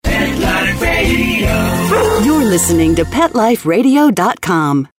listening to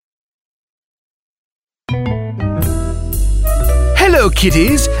PetLifeRadio.com. Hello,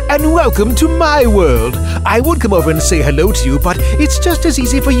 kitties, and welcome to my world. I would come over and say hello to you, but it's just as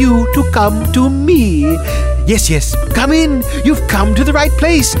easy for you to come to me. Yes, come in. You've come to the right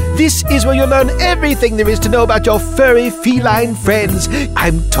place. This is where you'll learn everything there is to know about your furry feline friends.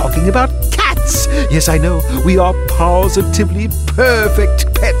 I'm talking about cats. Yes, I know, we are positively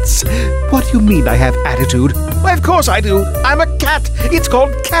perfect pets. What do you mean I have attitude? Why, of course I do. I'm a cat. It's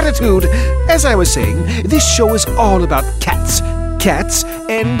called Catitude. As I was saying, this show is all about cats. Cats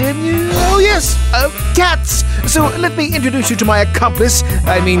and, cats. So let me introduce you to my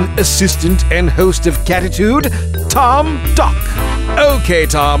assistant and host of Catitude, Tom Doc. Okay,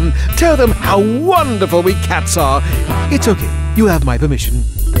 Tom, tell them how wonderful we cats are. It's okay, you have my permission.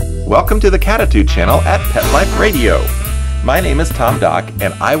 Welcome to the Catitude channel at Pet Life Radio. My name is Tom Doc,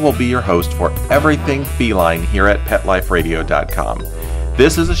 and I will be your host for everything feline here at PetLifeRadio.com.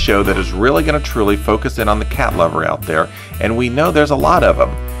 This is a show that is really going to truly focus in on the cat lover out there, and we know there's a lot of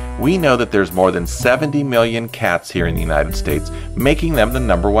them. We know that there's more than 70 million cats here in the United States, making them the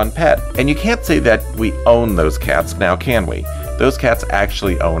number one pet. And you can't say that we own those cats now, can we? Those cats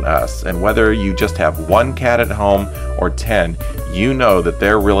actually own us, and whether you just have one cat at home or 10, you know that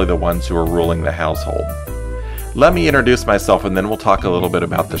they're really the ones who are ruling the household. Let me introduce myself and then we'll talk a little bit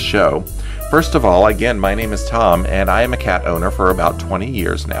about the show. First of all, again, my name is Tom, and I am a cat owner for about 20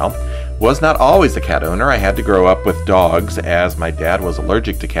 years now. Was not always a cat owner. I had to grow up with dogs as my dad was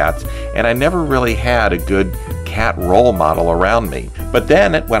allergic to cats, and I never really had a good cat role model around me. But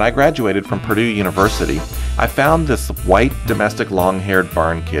then, when I graduated from Purdue University, I found this white domestic long-haired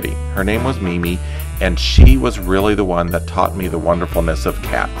barn kitty. Her name was Mimi, and she was really the one that taught me the wonderfulness of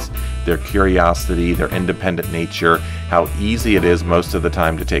cats. Their curiosity, their independent nature, how easy it is most of the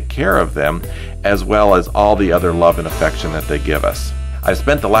time to take care of them, as well as all the other love and affection that they give us. I've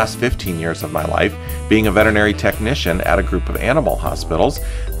spent the last 15 years of my life being a veterinary technician at a group of animal hospitals,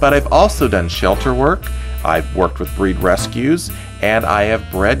 but I've also done shelter work, I've worked with breed rescues, and I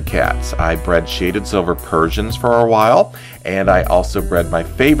have bred cats. I bred shaded silver Persians for a while, and I also bred my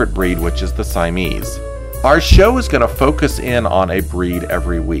favorite breed, which is the Siamese. Our show is going to focus in on a breed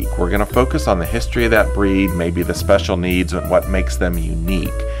every week. We're going to focus on the history of that breed, maybe the special needs and what makes them unique.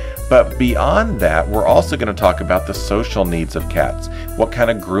 But beyond that, we're also going to talk about the social needs of cats, what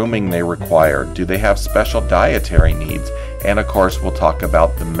kind of grooming they require, do they have special dietary needs, and of course we'll talk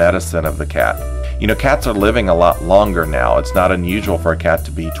about the medicine of the cat. You know, cats are living a lot longer now. It's not unusual for a cat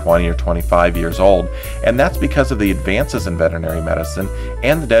to be 20 or 25 years old, and that's because of the advances in veterinary medicine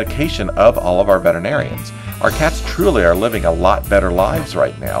and the dedication of all of our veterinarians. Our cats truly are living a lot better lives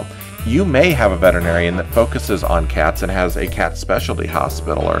right now. You may have a veterinarian that focuses on cats and has a cat specialty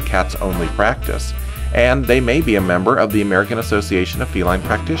hospital or a cats only practice, and they may be a member of the American Association of Feline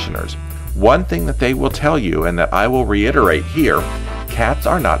Practitioners. One thing that they will tell you, and that I will reiterate here, cats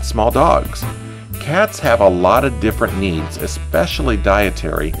are not small dogs. Cats have a lot of different needs, especially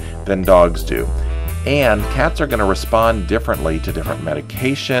dietary, than dogs do. And cats are going to respond differently to different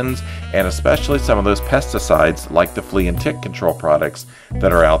medications, and especially some of those pesticides like the flea and tick control products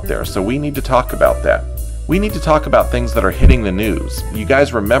that are out there. So we need to talk about that. We need to talk about things that are hitting the news. You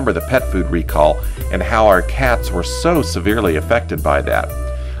guys remember the pet food recall and how our cats were so severely affected by that.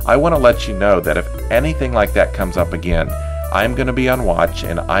 I want to let you know that if anything like that comes up again, I'm going to be on watch,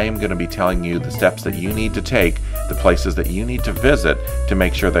 and I am going to be telling you the steps that you need to take, the places that you need to visit to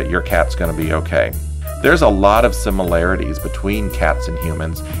make sure that your cat's going to be okay. There's a lot of similarities between cats and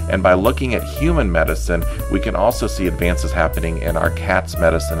humans, and by looking at human medicine, we can also see advances happening in our cat's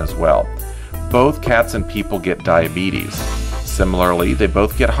medicine as well. Both cats and people get diabetes. Similarly, they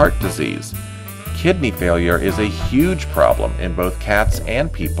both get heart disease. Kidney failure is a huge problem in both cats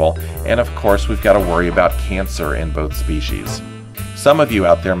and people, and of course we've got to worry about cancer in both species. Some of you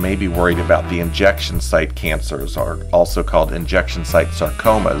out there may be worried about the injection site cancers, or also called injection site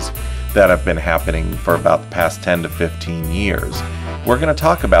sarcomas, that have been happening for about the past 10 to 15 years. We're going to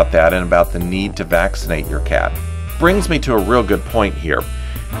talk about that and about the need to vaccinate your cat. Brings me to a real good point here.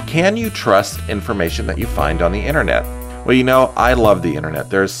 Can you trust information that you find on the internet? Well, you know, I love the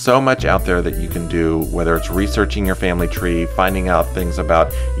internet. There's so much out there that you can do, whether it's researching your family tree, finding out things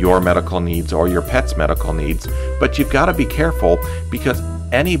about your medical needs or your pet's medical needs. But you've got to be careful, because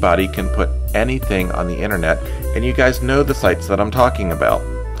anybody can put anything on the internet, and you guys know the sites that I'm talking about.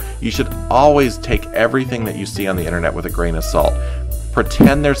 You should always take everything that you see on the internet with a grain of salt.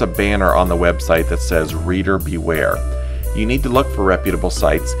 Pretend there's a banner on the website that says "Reader Beware." You need to look for reputable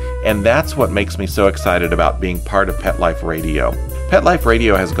sites, and that's what makes me so excited about being part of Pet Life Radio. Pet Life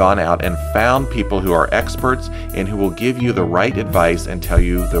Radio has gone out and found people who are experts and who will give you the right advice and tell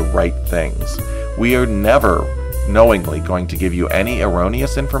you the right things. We are never knowingly going to give you any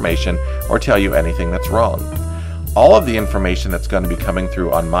erroneous information or tell you anything that's wrong. All of the information that's going to be coming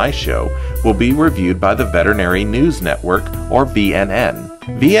through on my show will be reviewed by the Veterinary News Network, or VNN.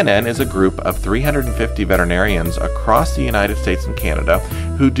 VNN is a group of 350 veterinarians across the United States and Canada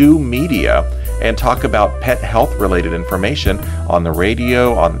who do media and talk about pet health-related information on the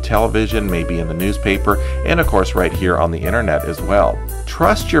radio, on the television, maybe in the newspaper, and of course right here on the internet as well.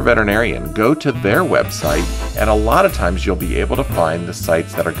 Trust your veterinarian. Go to their website, and a lot of times you'll be able to find the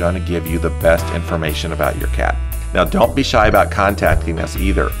sites that are going to give you the best information about your cat. Now, don't be shy about contacting us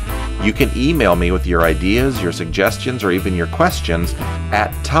either. You can email me with your ideas, your suggestions, or even your questions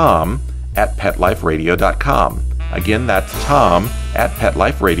at tom@petliferadio.com. Again, that's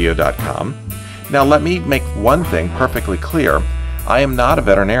tom@petliferadio.com. Now, let me make one thing perfectly clear. I am not a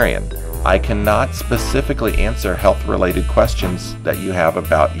veterinarian. I cannot specifically answer health-related questions that you have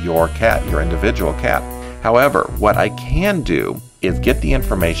about your cat, your individual cat. However, what I can do is get the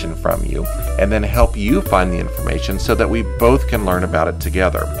information from you and then help you find the information so that we both can learn about it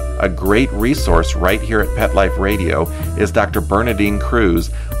together. A great resource right here at Pet Life Radio is Dr. Bernadine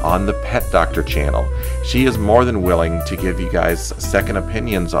Cruz on the Pet Doctor channel. She is more than willing to give you guys second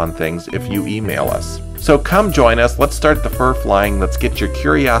opinions on things if you email us. So come join us. Let's start the fur flying. Let's get your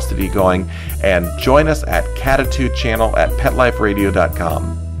curiosity going and join us at Catitude channel at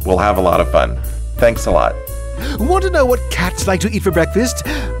PetLifeRadio.com. We'll have a lot of fun. Thanks a lot. Want to know what cats like to eat for breakfast?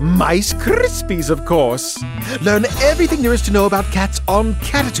 Mice Krispies, of course. Learn everything there is to know about cats on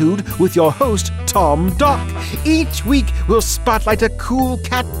Catitude with your host, Tom Doc. Each week, we'll spotlight a cool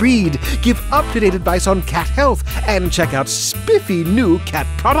cat breed, give up-to-date advice on cat health, and check out spiffy new cat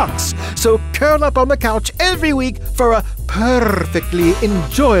products. So curl up on the couch every week for a perfectly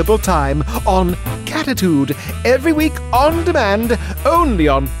enjoyable time on Catitude. Every week on demand, only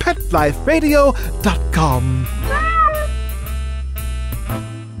on PetLifeRadio.com.